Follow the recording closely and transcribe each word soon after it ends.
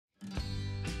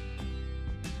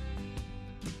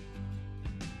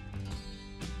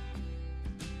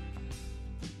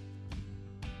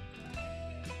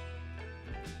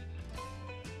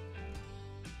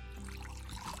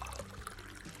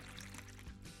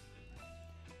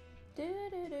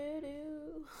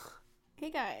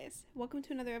Hey guys, welcome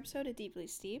to another episode of Deeply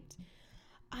Steeped.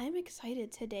 I'm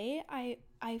excited. Today I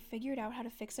figured out how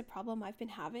to fix a problem I've been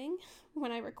having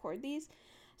when I record these.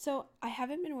 So I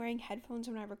haven't been wearing headphones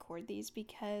when I record these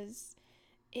because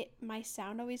my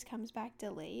sound always comes back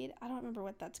delayed. I don't remember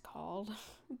what that's called,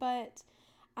 but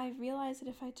I realized that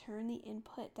if I turn the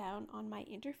input down on my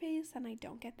interface, then I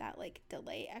don't get that like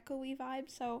delay echoey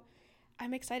vibe. So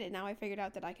I'm excited now. I figured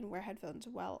out that I can wear headphones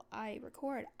while I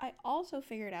record. I also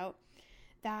figured out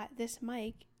that this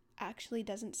mic actually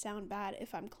doesn't sound bad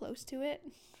if I'm close to it,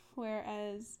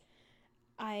 whereas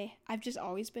I've just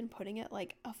always been putting it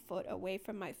like a foot away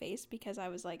from my face because I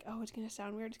was like, oh, it's gonna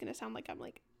sound weird. It's gonna sound like I'm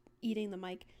like eating the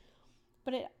mic,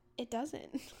 but it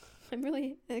doesn't. I'm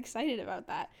really excited about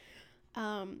that.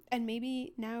 And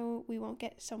maybe now we won't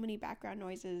get so many background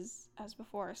noises as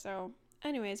before. So,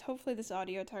 anyways, hopefully this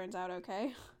audio turns out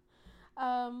okay.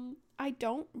 I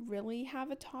don't really have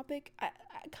a topic.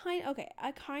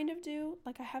 I kind of do.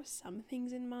 Like I have some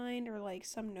things in mind or like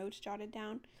some notes jotted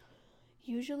down.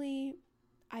 Usually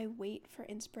I wait for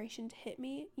inspiration to hit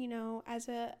me, as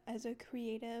a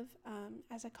creative,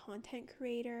 as a content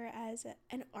creator, as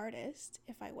an artist,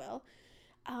 if I will.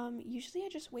 Usually I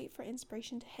just wait for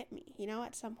inspiration to hit me,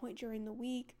 at some point during the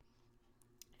week.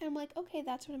 And I'm like, okay,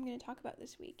 that's what I'm going to talk about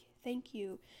this week. Thank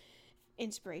you,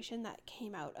 inspiration that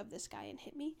came out of the sky and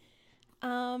hit me.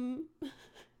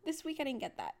 This week I didn't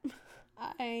get that.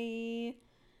 I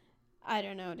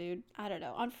don't know, dude. I don't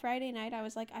know. On Friday night, I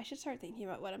was like, I should start thinking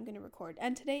about what I'm going to record.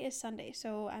 And today is Sunday,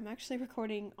 so I'm actually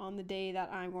recording on the day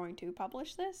that I'm going to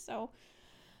publish this. So,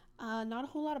 not a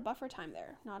whole lot of buffer time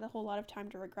there. Not a whole lot of time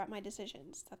to regret my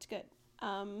decisions. That's good.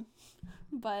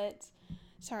 But,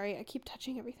 sorry, I keep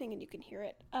touching everything and you can hear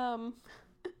it.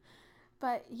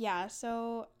 But yeah,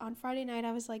 so on Friday night,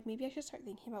 I was like, maybe I should start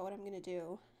thinking about what I'm going to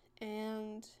do.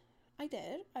 And I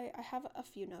did. I have a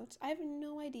few notes. I have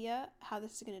no idea how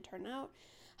this is going to turn out,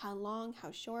 how long,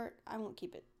 how short. I won't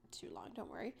keep it too long,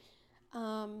 don't worry.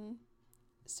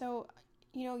 So,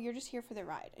 you're just here for the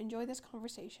ride. Enjoy this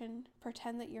conversation.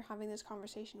 Pretend that you're having this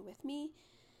conversation with me,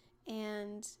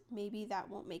 and maybe that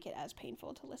won't make it as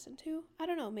painful to listen to. I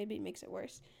don't know, maybe it makes it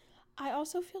worse. I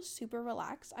also feel super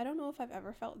relaxed. I don't know if I've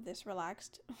ever felt this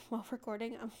relaxed while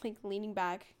recording. I'm like leaning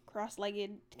back,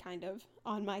 cross-legged kind of,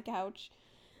 on my couch.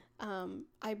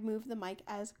 I moved the mic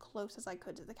as close as I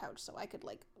could to the couch so I could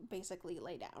like basically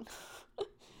lay down.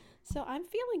 So I'm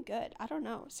feeling good. I don't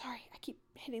know. Sorry, I keep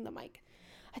hitting the mic.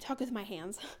 I talk with my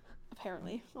hands,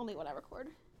 apparently. Only when I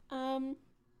record.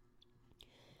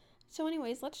 So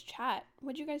anyways, let's chat.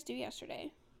 What'd you guys do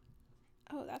yesterday?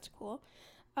 Oh, that's cool.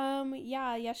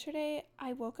 Yeah, yesterday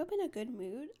I woke up in a good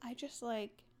mood. I just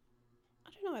like, I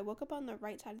don't know, I woke up on the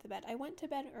right side of the bed. I went to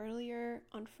bed earlier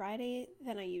on Friday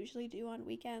than I usually do on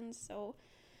weekends, so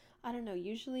I don't know,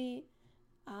 usually,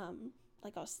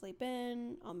 like I'll sleep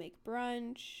in, I'll make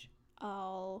brunch,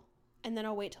 and then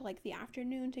I'll wait till like the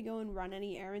afternoon to go and run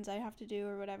any errands I have to do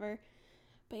or whatever.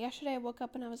 But yesterday I woke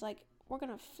up and I was like, we're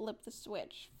gonna flip the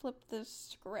switch, flip the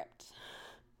script.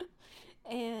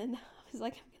 And I was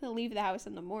like, I'm gonna leave the house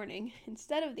in the morning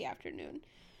instead of the afternoon.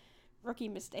 Rookie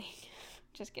mistake.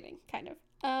 Just kidding, kind of.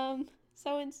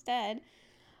 So instead,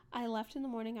 I left in the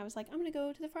morning. I was like, I'm gonna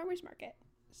go to the farmer's market.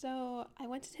 So I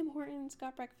went to Tim Hortons,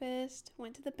 got breakfast,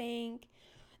 went to the bank.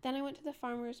 Then I went to the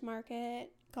farmer's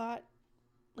market, got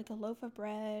like a loaf of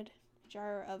bread, a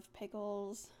jar of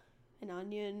pickles, an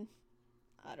onion.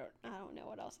 I don't know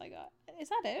what else I got. Is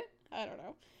that it? I don't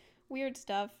know. Weird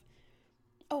stuff.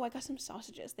 Oh, I got some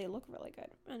sausages. They look really good.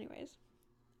 Anyways.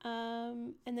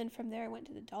 And then from there I went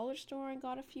to the dollar store and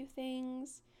got a few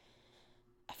things.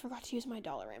 I forgot to use my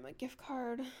Dollarama gift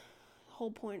card.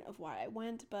 Whole point of why I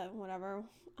went, but whatever.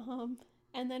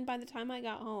 And then by the time I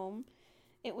got home,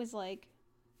 it was like,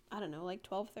 I don't know, like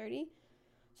 12:30.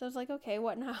 So I was like, okay,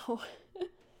 what now?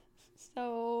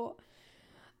 So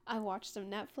I watched some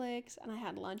Netflix and I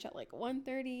had lunch at like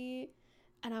 1:30.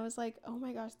 And I was like, oh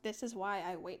my gosh, this is why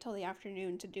I wait till the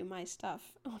afternoon to do my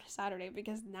stuff on a Saturday,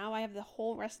 because now I have the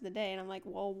whole rest of the day and I'm like,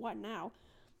 well, what now?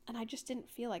 And I just didn't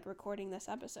feel like recording this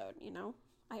episode,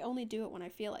 I only do it when I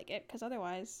feel like it, because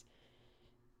otherwise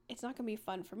it's not going to be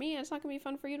fun for me and it's not going to be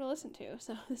fun for you to listen to.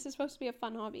 So this is supposed to be a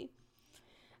fun hobby.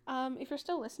 If you're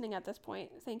still listening at this point,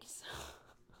 thanks.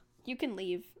 You can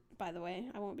leave, by the way.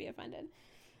 I won't be offended.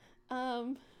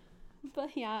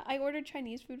 But yeah, I ordered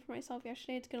Chinese food for myself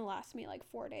yesterday. It's going to last me like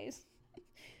 4 days.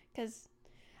 Because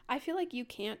I feel like you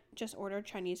can't just order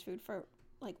Chinese food for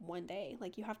like one day.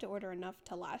 Like you have to order enough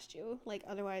to last you. Like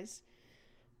otherwise,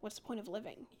 what's the point of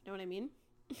living? You know what I mean?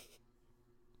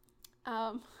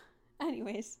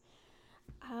 Anyways.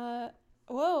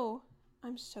 Whoa.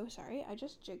 I'm so sorry. I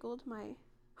just jiggled my...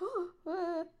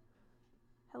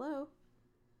 Hello?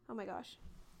 Oh my gosh.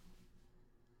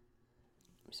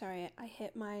 I'm sorry. I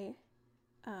hit my...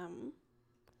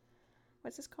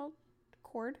 What's this called?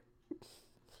 Cord?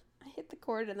 I hit the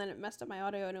cord and then it messed up my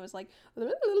audio and it was like...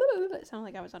 It sounded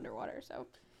like I was underwater, so...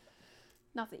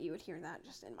 Not that you would hear that,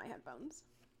 just in my headphones.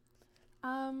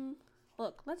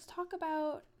 Look, let's talk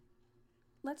about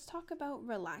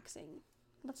relaxing.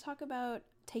 Let's talk about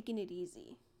taking it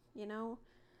easy, you know?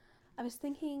 I was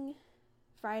thinking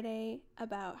Friday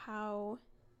about how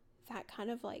that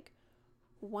kind of like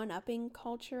one-upping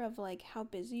culture of like how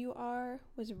busy you are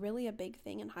was really a big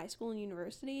thing in high school and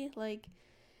university. Like,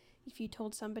 if you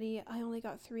told somebody, I only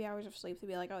got 3 hours of sleep, they'd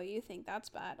be like, oh, you think that's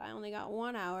bad? I only got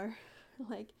 1 hour.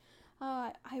 Like,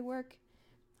 oh, I work,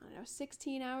 I don't know,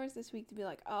 16 hours this week, to be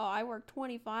like, oh, I work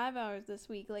 25 hours this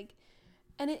week. Like,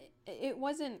 and it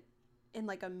wasn't in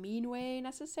like a mean way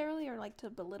necessarily or like to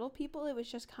belittle people. It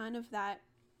was just kind of that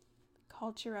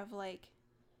culture of like,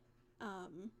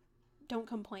 don't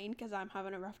complain because I'm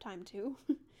having a rough time too.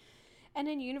 And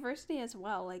in university as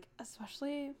well, like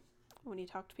especially when you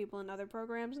talk to people in other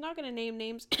programs, not going to name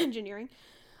names, engineering,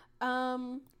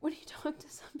 when you talk to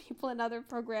some people in other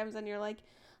programs and you're like,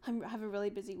 I have a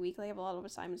really busy week, like I have a lot of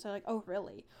assignments, they're like, oh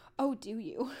really? Oh, do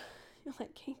you? You're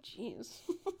like, hey, jeez.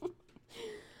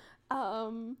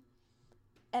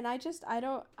 And I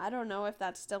don't know if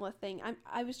that's still a thing.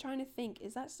 I was trying to think,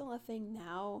 is that still a thing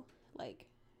now? Like,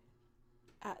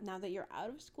 now that you're out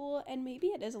of school? And maybe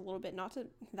it is a little bit, not to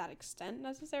that extent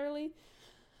necessarily,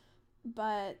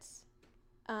 but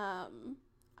I'm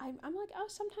like, oh,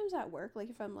 sometimes at work, like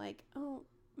if I'm like, oh,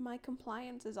 my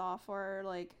compliance is off, or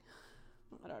like,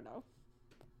 I don't know,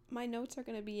 my notes are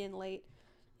gonna be in late.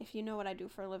 If you know what I do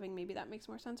for a living, maybe that makes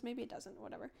more sense. Maybe it doesn't,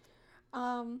 whatever.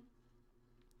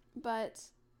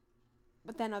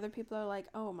 But then other people are like,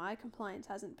 oh, my compliance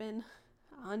hasn't been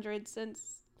 100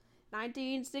 since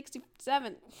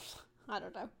 1967. I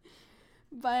don't know.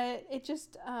 But it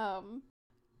just, I'm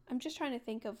just trying to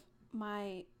think of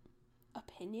my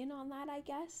opinion on that, I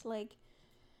guess. Like,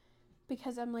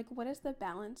 because I'm like, what is the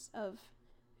balance of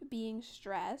being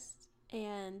stressed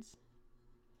and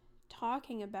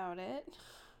talking about it?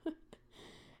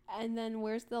 And then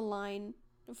where's the line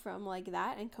from like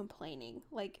that and complaining?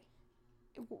 Like,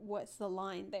 what's the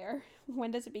line there?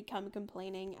 When does it become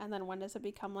complaining? And then when does it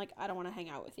become like, I don't want to hang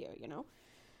out with you, you know?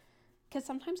 Because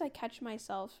sometimes I catch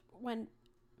myself when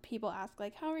people ask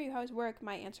like, how are you? How's work?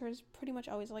 My answer is pretty much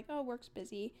always like, oh, work's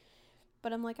busy.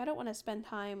 But I'm like, I don't want to spend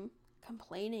time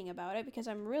complaining about it because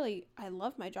I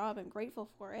love my job. I'm grateful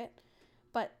for it.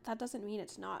 But that doesn't mean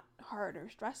it's not hard or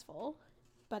stressful.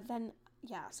 But then,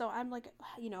 yeah, so I'm like,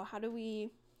 you know, how do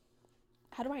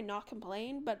I not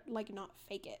complain, but like not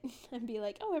fake it and be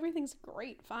like, oh, everything's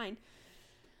great, fine.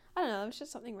 I don't know. It was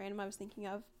just something random I was thinking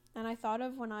of. And I thought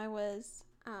of when I was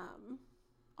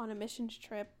on a missions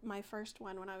trip, my first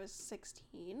one when I was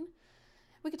 16.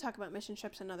 We could talk about mission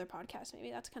trips in another podcast.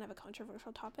 Maybe that's kind of a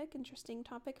controversial topic, interesting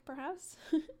topic perhaps.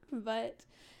 But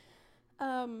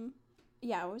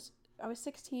yeah, I was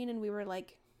 16 and we were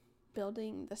like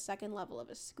building the second level of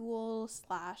a school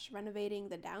 / renovating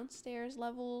the downstairs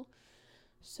level.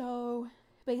 So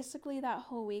basically that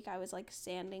whole week I was like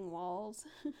sanding walls.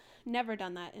 Never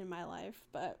done that in my life,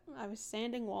 but I was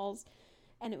sanding walls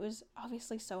and it was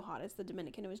obviously so hot. It's the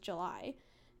Dominican. It was July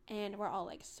and we're all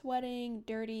like sweating,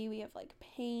 dirty. We have like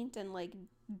paint and like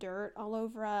dirt all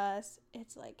over us.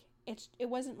 It's like, it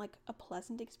wasn't like a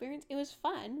pleasant experience. It was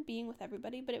fun being with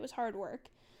everybody, but it was hard work.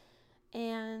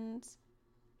 And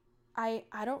I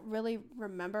don't really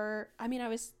remember. I mean, that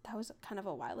was kind of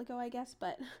a while ago, I guess,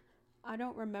 but I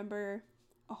don't remember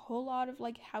a whole lot of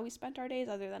like how we spent our days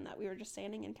other than that we were just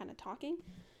standing and kind of talking.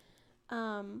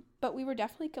 But we were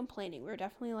definitely complaining. We were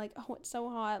definitely like, oh, it's so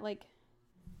hot. Like,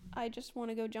 I just want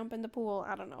to go jump in the pool.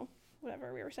 I don't know,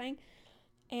 whatever we were saying.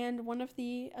 And one of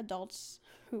the adults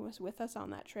who was with us on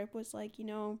that trip was like, you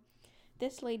know,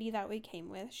 this lady that we came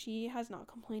with, she has not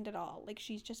complained at all. Like,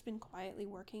 she's just been quietly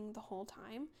working the whole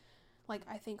time. Like,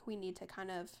 I think we need to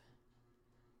kind of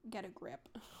get a grip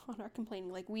on our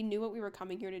complaining. Like, we knew what we were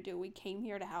coming here to do. We came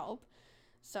here to help.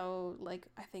 So, like,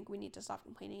 I think we need to stop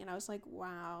complaining. And I was like,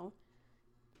 wow,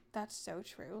 that's so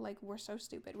true. Like, we're so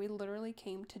stupid. We literally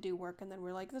came to do work and then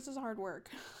we're like, this is hard work.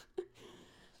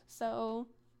 So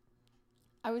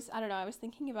I don't know, I was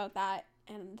thinking about that,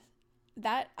 and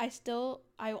that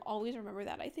I always remember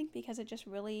that, I think, because it just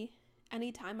really,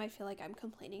 anytime I feel like I'm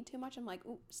complaining too much, I'm like,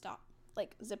 ooh, stop,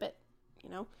 like, zip it, you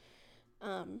know?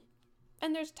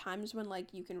 And there's times when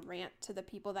like you can rant to the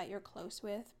people that you're close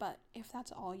with, but if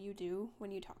that's all you do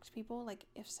when you talk to people, like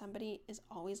if somebody is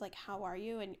always like, how are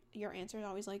you? And your answer is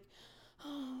always like,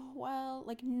 oh, well,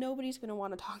 like nobody's going to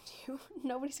want to talk to you.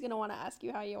 Nobody's going to want to ask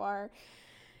you how you are,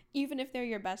 even if they're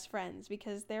your best friends,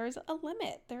 because there's a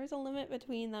limit. There's a limit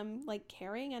between them like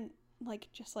caring and like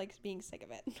just like being sick of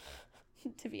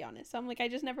it, to be honest. So I'm like, I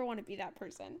just never want to be that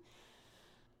person.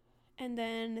 And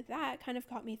then that kind of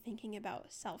got me thinking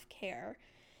about self-care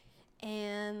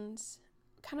and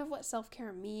kind of what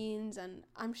self-care means. And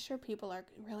I'm sure people are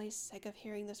really sick of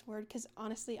hearing this word because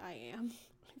honestly, I am.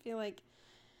 I feel like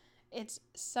it's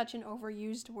such an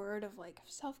overused word of like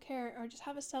self-care or just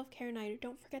have a self-care night or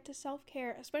don't forget to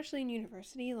self-care, especially in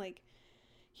university. Like,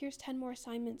 here's 10 more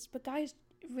assignments. But guys,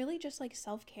 really just like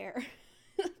self-care.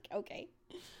 Okay.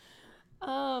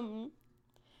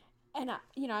 And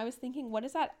I was thinking, what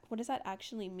does that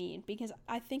actually mean? Because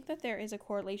I think that there is a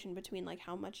correlation between like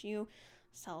how much you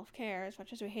self-care, as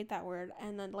much as we hate that word,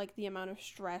 and then like the amount of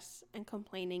stress and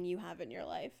complaining you have in your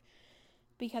life.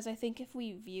 Because I think if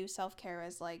we view self-care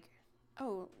as like,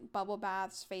 oh, bubble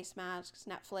baths, face masks,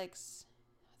 Netflix,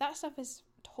 that stuff is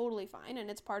totally fine and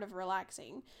it's part of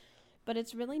relaxing. But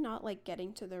it's really not like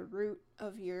getting to the root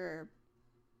of your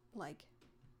like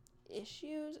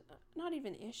issues, not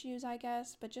even issues, I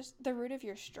guess, but just the root of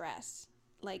your stress.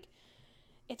 Like,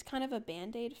 it's kind of a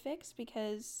band-aid fix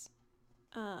because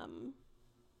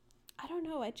I don't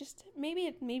know, I just maybe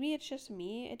it's just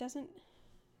me. It doesn't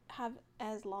have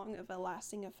as long of a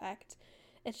lasting effect.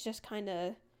 It's just kind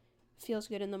of feels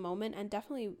good in the moment, and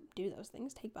definitely do those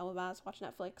things. Take bubble baths, watch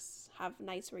Netflix, have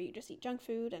nights where you just eat junk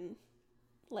food and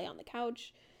lay on the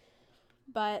couch.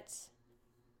 But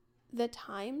the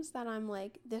times that I'm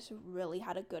like, this really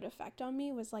had a good effect on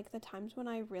me was like the times when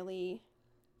I really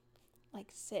like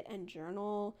sit and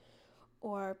journal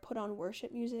or put on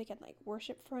worship music and like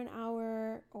worship for an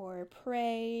hour or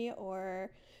pray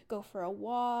or go for a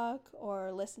walk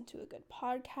or listen to a good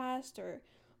podcast, or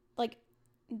like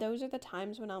those are the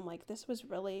times when I'm like, this was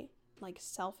really like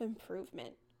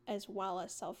self-improvement as well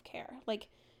as self-care. Like,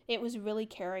 it was really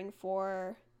caring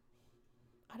for,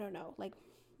 I don't know, like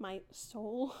my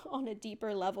soul on a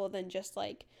deeper level than just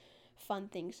like fun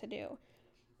things to do.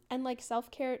 And like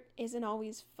self-care isn't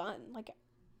always fun. Like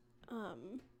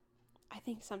I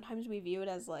think sometimes we view it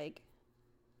as like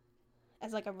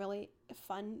a really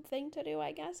fun thing to do,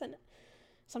 I guess, and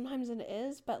sometimes it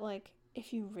is, but like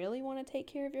if you really want to take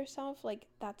care of yourself, like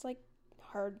that's like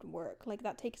hard work. Like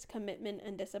that takes commitment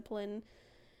and discipline,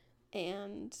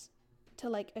 and to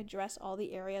like address all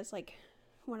the areas. Like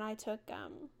when I took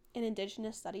an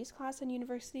Indigenous Studies class in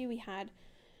university, we had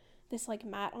this like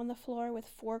mat on the floor with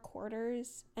 4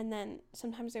 quarters, and then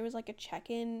sometimes there was like a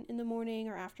check-in in the morning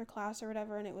or after class or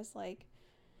whatever, and it was like,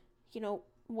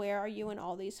 where are you in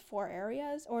all these 4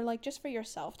 areas, or like just for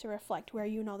yourself to reflect, where are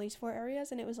you in all these 4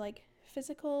 areas. And it was like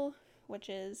physical, which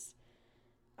is,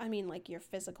 I mean, like your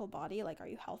physical body, like are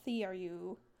you healthy, are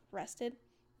you rested?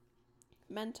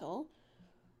 Mental,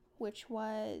 which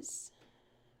was,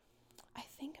 I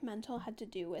think mental had to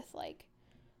do with like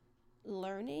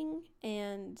learning,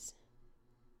 and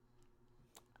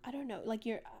I don't know, like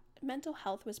your mental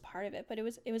health was part of it, but it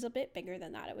was a bit bigger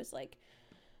than that. It was like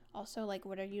also like,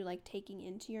 what are you like taking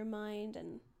into your mind,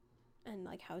 and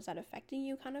like how is that affecting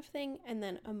you, kind of thing. And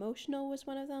then emotional was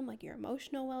one of them, like your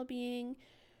emotional well-being.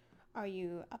 Are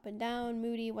you up and down,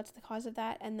 moody? What's the cause of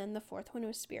that? And then the 4th one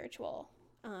was spiritual,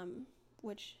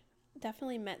 which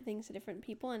definitely meant things to different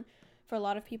people. And for a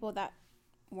lot of people that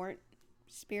weren't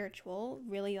spiritual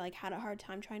really like had a hard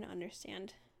time trying to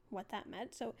understand what that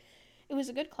meant. So it was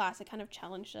a good class. It kind of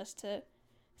challenged us to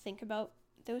think about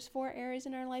those 4 areas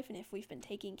in our life and if we've been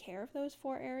taking care of those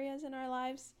 4 areas in our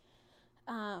lives.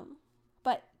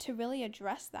 But to really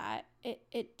address that,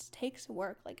 it takes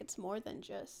work. Like, it's more than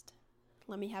just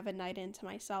let me have a night into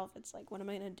myself. It's like, what am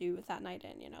I going to do with that night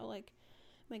in, like,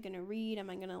 am I going to read? Am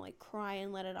I going to like cry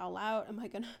and let it all out? Am I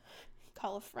going to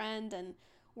call a friend and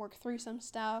work through some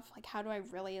stuff? Like, how do I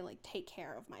really like take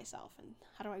care of myself, and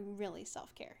how do I really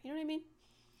self-care? You know what I mean?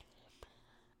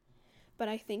 But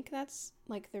I think that's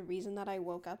like the reason that I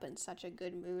woke up in such a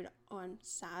good mood on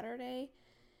Saturday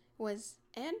was,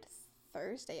 and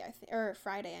Thursday, or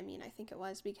Friday, I think it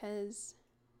was, because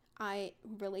I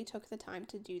really took the time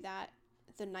to do that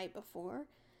the night before,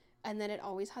 and then it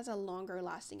always has a longer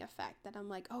lasting effect that I'm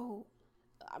like, oh,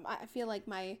 I feel like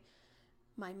my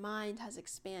mind has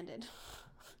expanded.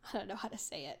 I don't know how to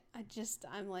say it.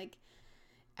 I'm like,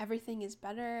 everything is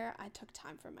better. I took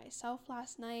time for myself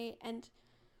last night, and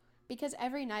because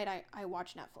every night I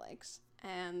watch Netflix,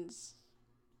 and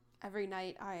every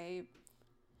night I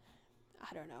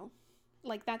don't know,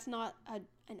 Like, that's not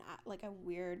like a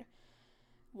weird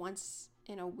once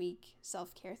in a week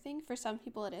self-care thing. For some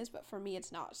people it is, but for me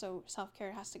it's not. So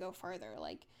self-care has to go further,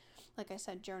 like I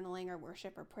said, journaling or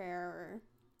worship or prayer or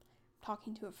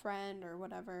talking to a friend or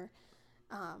whatever.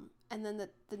 And then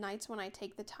the nights when I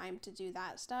take the time to do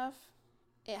that stuff,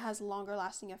 it has longer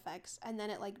lasting effects, and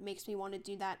then it like makes me want to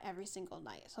do that every single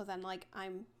night. So then like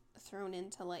I'm thrown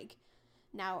into like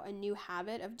now a new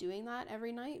habit of doing that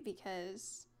every night,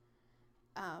 because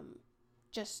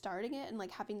just starting it and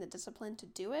like having the discipline to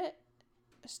do it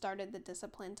started the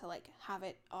discipline to like have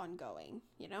it ongoing,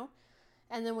 you know?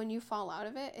 And then when you fall out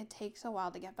of it, it takes a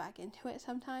while to get back into it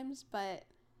sometimes, but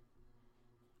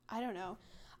I don't know.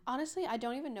 Honestly, I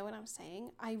don't even know what I'm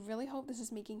saying. I really hope this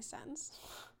is making sense.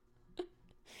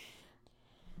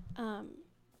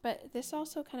 But this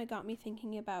also kind of got me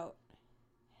thinking about,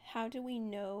 how do we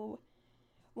know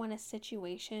when a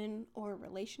situation or a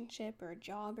relationship or a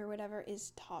job or whatever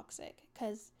is toxic?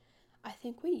 Because I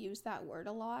think we use that word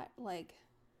a lot, like,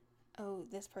 oh,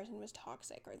 this person was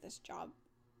toxic, or this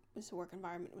work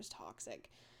environment was toxic.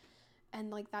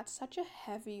 And like, that's such a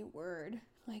heavy word,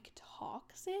 like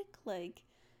toxic, like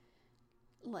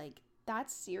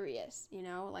that's serious, you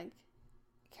know? Like,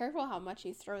 careful how much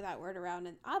you throw that word around.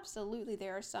 And absolutely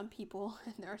there are some people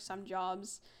and there are some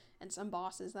jobs and some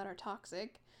bosses that are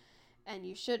toxic, and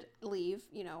you should leave,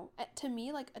 you know. To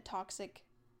me, like, a toxic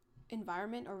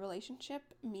environment or relationship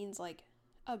means like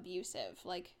abusive,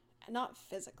 like not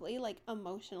physically, like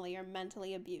emotionally or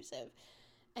mentally abusive.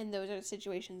 And those are the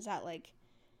situations that, like,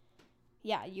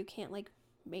 yeah, you can't like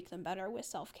make them better with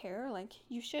self-care. Like,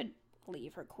 you should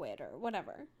leave or quit or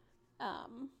whatever.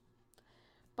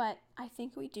 But I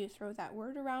think we do throw that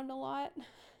word around a lot.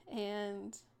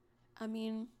 And I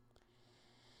mean,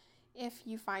 if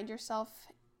you find yourself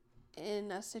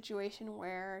in a situation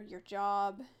where your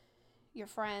job, your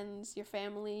friends, your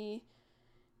family,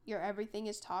 your everything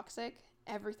is toxic,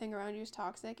 everything around you is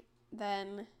toxic,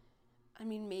 then, I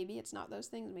mean, maybe it's not those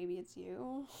things, maybe it's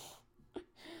you.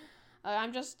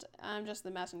 I'm just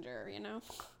the messenger, you know?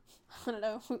 I don't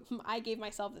know. I gave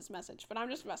myself this message, but I'm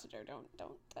just a messenger. Don't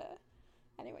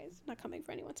anyways, not coming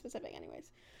for anyone specific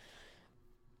anyways.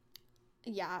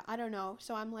 Yeah, I don't know.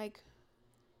 So I'm like,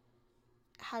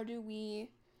 how do we,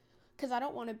 because I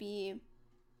don't want to be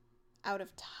out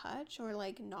of touch or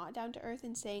like not down to earth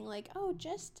and saying like, oh,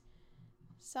 just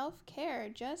self-care,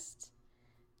 just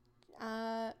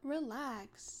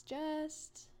relax,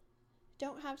 just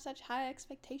don't have such high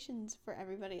expectations for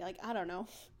everybody. Like, I don't know.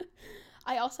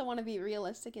 I also want to be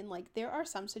realistic in like, there are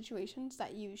some situations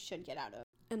that you should get out of,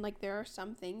 and like, there are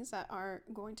some things that are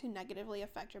going to negatively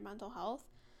affect your mental health,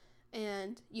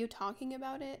 and you talking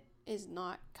about it is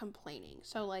not complaining.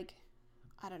 So like,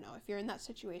 I don't know, if you're in that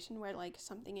situation where like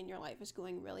something in your life is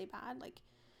going really bad, like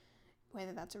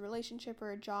whether that's a relationship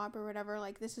or a job or whatever,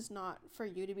 like, this is not for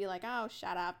you to be like, oh,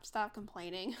 shut up, stop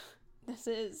complaining. This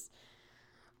is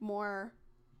more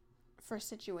for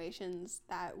situations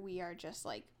that we are just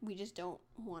like, we just don't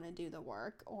want to do the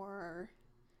work, or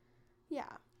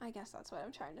yeah, I guess that's what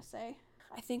I'm trying to say.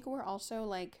 I think we're also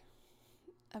like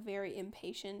a very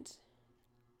impatient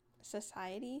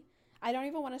society. I don't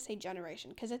even want to say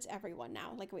generation, because it's everyone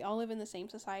now. Like, we all live in the same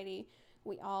society.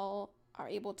 We all are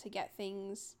able to get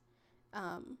things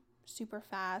super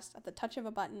fast at the touch of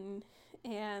a button,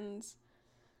 and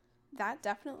that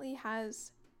definitely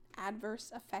has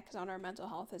adverse effects on our mental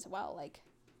health as well. Like,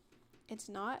 it's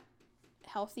not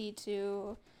healthy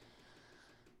to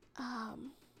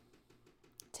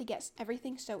get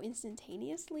everything so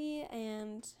instantaneously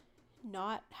and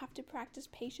not have to practice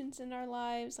patience in our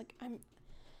lives. Like, I'm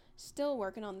still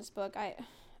working on this book. I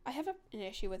have an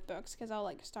issue with books, because I'll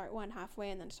like start one halfway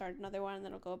and then start another one and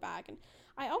then I'll go back, and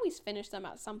I always finish them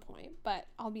at some point, but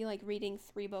I'll be like reading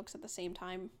 3 books at the same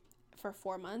time for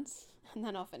 4 months, and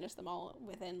then I'll finish them all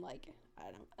within like, I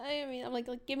don't know. I mean, I'm like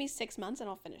give me 6 months and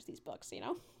I'll finish these books, you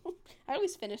know? I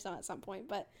always finish them at some point,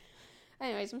 but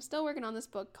anyways, I'm still working on this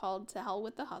book called To Hell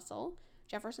with the Hustle,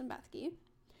 Jefferson Bethke.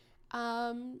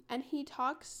 And he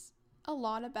talks a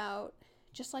lot about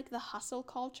just like the hustle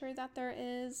culture that there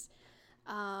is,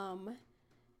 and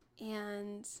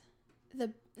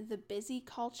the busy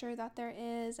culture that there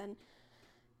is. And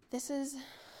this is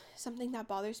something that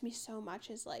bothers me so much,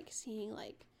 is like seeing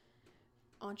like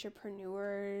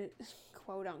entrepreneur,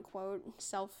 quote unquote,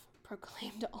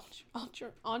 self-proclaimed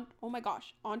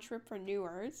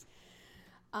entrepreneurs,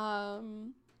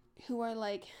 who are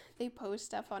like, they post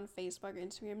stuff on Facebook or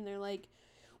Instagram, and they're like,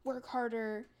 work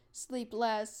harder, sleep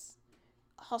less,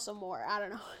 hustle more. I don't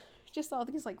know. Just all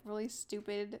these like really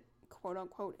stupid, quote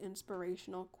unquote,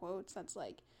 inspirational quotes. That's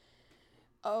like,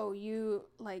 oh, you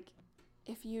like,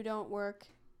 if you don't work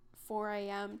 4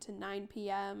 a.m. to 9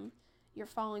 p.m., you're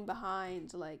falling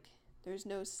behind. Like, there's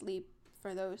no sleep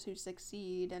for those who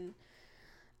succeed. And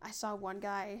I saw one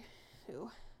guy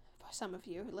who, some of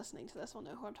you listening to this will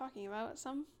know who I'm talking about.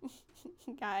 Some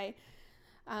guy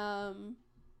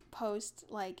post,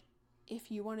 like,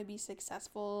 if you want to be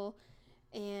successful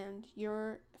and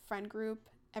your friend group,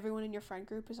 everyone in your friend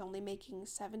group is only making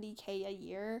 $70K a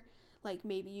year, like,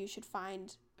 maybe you should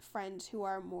find friends who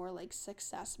are more, like,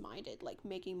 success minded, like,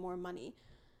 making more money.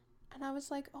 And I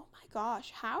was like, oh my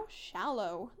gosh, how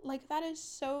shallow. Like, that is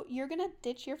so, you're gonna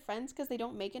ditch your friends because they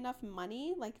don't make enough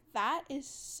money? Like, that is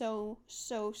so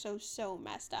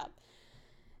messed up.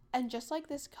 And just, like,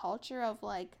 this culture of,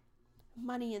 like,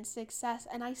 money and success,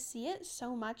 and I see it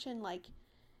so much in, like,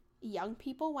 young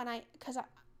people because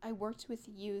I worked with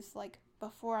youth, like,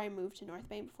 before I moved to North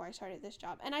Bay, before I started this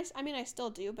job. And I mean, I still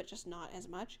do, but just not as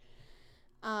much.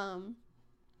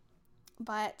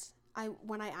 But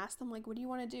when I asked them, like, what do you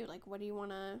want to do? Like, what do you want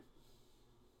to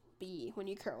be when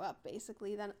you grow up,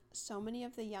 basically? Then so many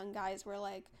of the young guys were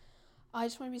like, I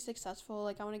just want to be successful.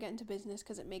 Like, I want to get into business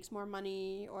because it makes more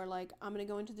money. Or, like, I'm going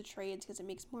to go into the trades because it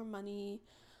makes more money.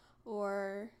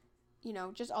 Or, you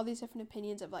know, just all these different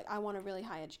opinions of, like, I want a really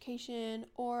high education.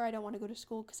 Or I don't want to go to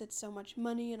school because it's so much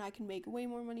money and I can make way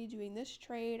more money doing this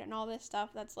trade and all this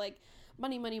stuff. That's, like,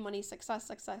 money,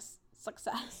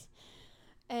 success.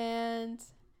 And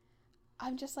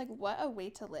I'm just like, what a way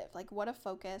to live. Like, what a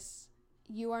focus.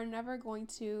 You are never going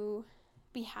to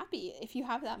be happy if you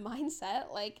have that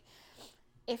mindset. Like,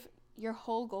 if your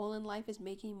whole goal in life is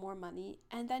making more money,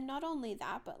 and then not only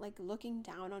that, but, like, looking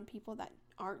down on people that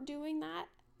aren't doing that,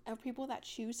 or people that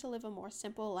choose to live a more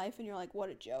simple life, and you're like, what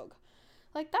a joke.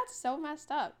 Like, that's so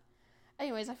messed up.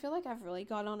 Anyways, I feel like I've really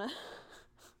got on a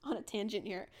on a tangent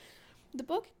here. The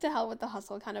book To Hell with the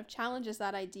Hustle kind of challenges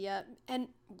that idea, and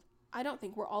I don't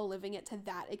think we're all living it to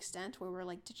that extent where we're,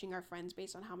 like, ditching our friends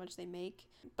based on how much they make.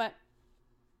 But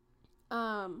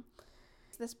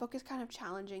this book is kind of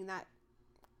challenging that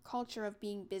culture of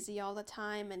being busy all the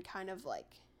time and kind of,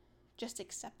 like, just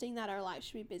accepting that our lives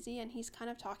should be busy. And he's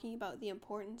kind of talking about the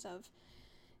importance of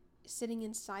sitting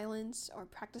in silence or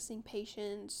practicing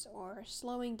patience or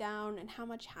slowing down and how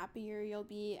much happier you'll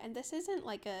be. And this isn't,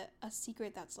 like, a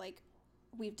secret that's, like,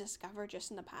 we've discovered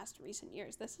just in the past recent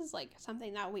years. This is, like,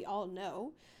 something that we all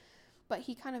know, but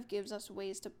he kind of gives us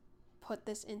ways to put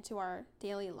this into our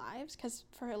daily lives, because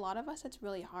for a lot of us it's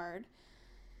really hard.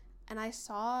 And I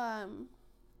saw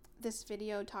this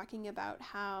video talking about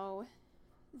how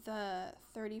the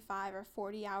 35 or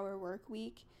 40 hour work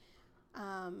week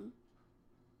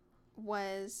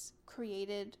was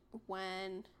created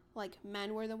when, like,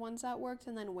 men were the ones that worked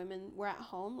and then women were at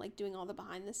home, like, doing all the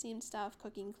behind the scenes stuff,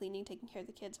 cooking, cleaning, taking care of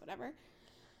the kids, whatever.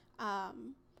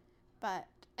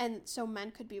 And so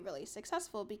men could be really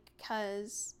successful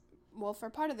because, well, for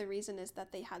part of the reason is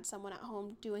that they had someone at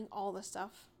home doing all the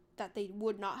stuff that they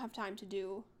would not have time to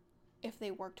do if they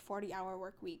worked 40-hour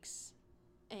work weeks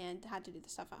and had to do the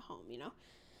stuff at home, you know?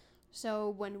 So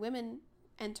when women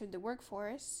entered the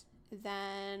workforce,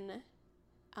 then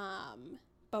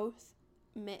both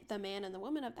the man and the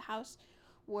woman of the house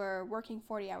were working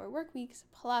 40-hour work weeks,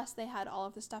 plus they had all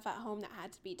of the stuff at home that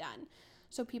had to be done.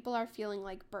 So people are feeling,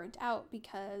 like, burnt out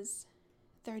because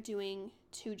they're doing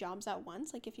 2 jobs at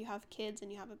once. Like, if you have kids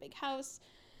and you have a big house,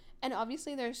 and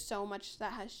obviously there's so much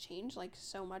that has changed, like,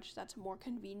 so much that's more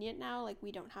convenient now. Like,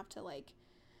 we don't have to, like,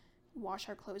 wash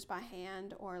our clothes by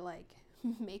hand or, like,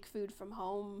 make food from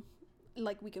home.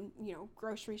 Like, we can, you know,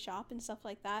 grocery shop and stuff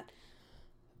like that.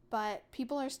 But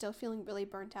people are still feeling really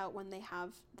burnt out when they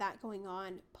have that going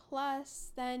on.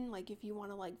 Plus, then, like, if you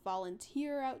want to, like,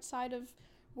 volunteer outside of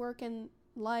work and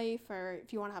life, or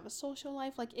if you want to have a social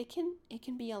life, like, it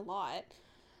can be a lot.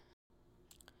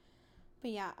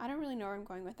 But yeah, I don't really know where I'm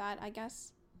going with that. I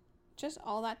guess just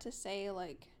all that to say,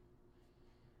 like,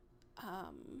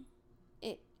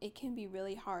 it can be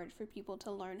really hard for people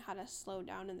to learn how to slow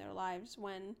down in their lives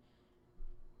when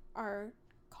our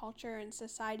culture and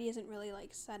society isn't really,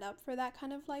 like, set up for that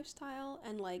kind of lifestyle.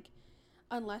 And, like,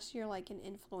 unless you're, like, an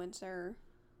influencer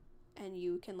and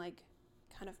you can, like,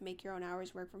 kind of make your own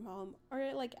hours, work from home,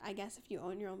 or, like, I guess if you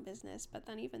own your own business, but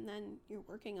then even then you're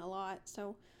working a lot.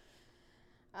 So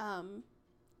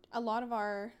a lot of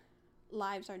our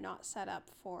lives are not set up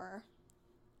for,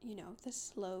 you know, the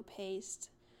slow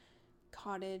paced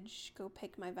cottage, go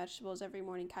pick my vegetables every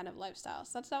morning kind of lifestyle.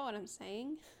 So that's not what I'm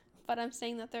saying, but I'm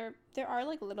saying that there are,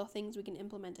 like, little things we can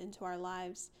implement into our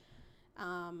lives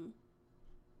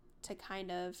to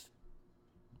kind of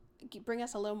bring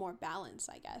us a little more balance,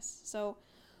 I guess. So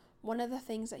one of the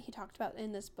things that he talked about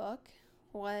in this book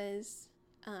was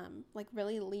like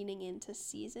really leaning into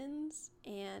seasons.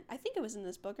 And I think it was in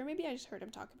this book, or maybe I just heard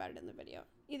him talk about it in the video.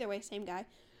 Either way, same guy.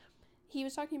 He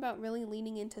was talking about really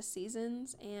leaning into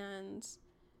seasons and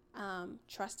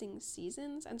trusting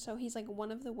seasons. And so he's like,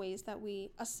 one of the ways that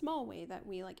a small way that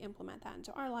we like implement that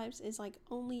into our lives is like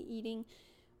only eating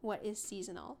what is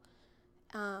seasonal,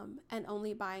 and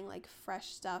only buying like fresh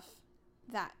stuff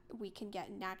that we can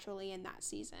get naturally in that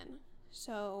season.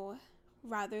 So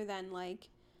rather than like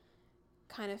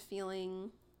kind of feeling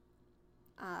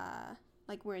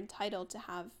like we're entitled to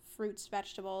have fruits,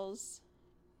 vegetables,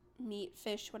 meat,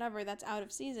 fish, whatever that's out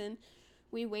of season,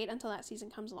 we wait until that season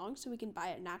comes along so we can buy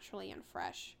it naturally and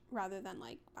fresh rather than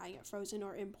like buying it frozen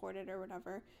or imported or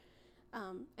whatever.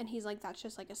 And he's like, that's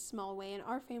just like a small way in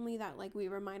our family that like we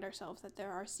remind ourselves that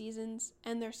there are seasons,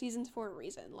 and they're seasons for a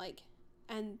reason. Like,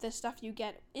 and the stuff you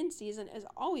get in season is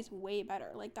always way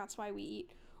better. Like, that's why we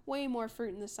eat way more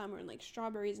fruit in the summer and like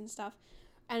strawberries and stuff.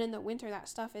 And in the winter, that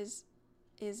stuff is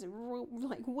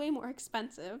like way more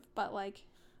expensive. But like,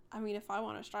 I mean, if I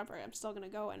want a strawberry, I'm still gonna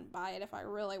go and buy it if I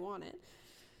really want it.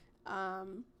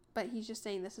 But he's just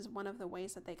saying this is one of the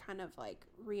ways that they kind of like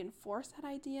reinforce that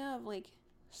idea of like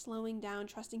slowing down,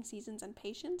 trusting seasons, and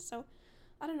patience. So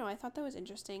I don't know, I thought that was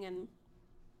interesting. And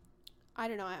I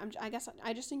don't know, I guess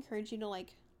I just encourage you to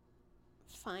like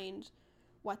find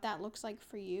what that looks like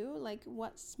for you, like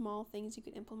what small things you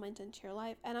could implement into your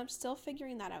life. And I'm still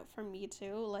figuring that out for me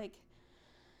too. Like,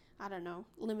 I don't know,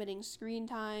 limiting screen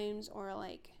times, or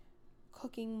like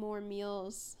cooking more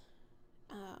meals.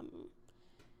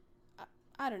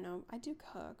 I don't know, I do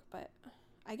cook, but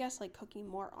I guess like cooking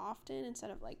more often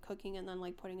instead of like cooking and then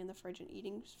like putting in the fridge and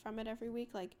eating from it every week.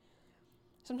 Like,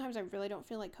 sometimes I really don't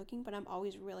feel like cooking, but I'm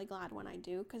always really glad when I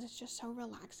do, because it's just so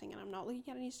relaxing and I'm not looking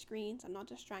at any screens, I'm not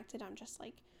distracted, I'm just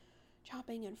like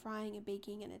chopping and frying and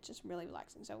baking, and it's just really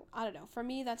relaxing. So I don't know, for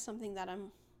me that's something that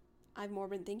I've more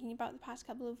been thinking about the past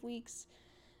couple of weeks,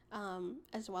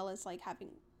 as well as like having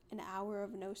an hour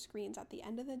of no screens at the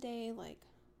end of the day. Like,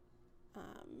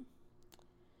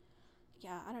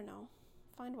 yeah, I don't know,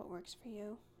 find what works for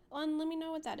you, and let me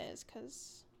know what that is,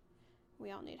 because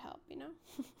we all need help, you know.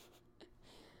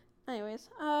 Anyways,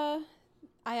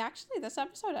 this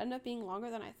episode ended up being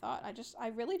longer than I thought. I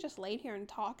really just laid here and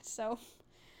talked, so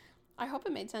I hope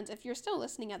it made sense. If you're still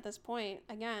listening at this point,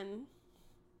 again,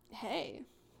 hey,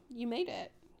 you made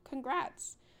it.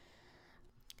 Congrats.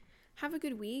 Have a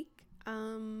good week.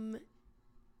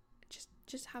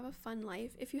 Just have a fun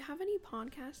life. If you have any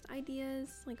podcast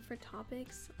ideas, like for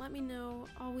topics, let me know.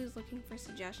 Always looking for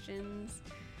suggestions.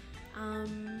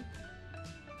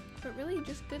 But really,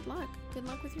 just good luck. Good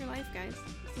luck with your life, guys.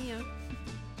 See ya.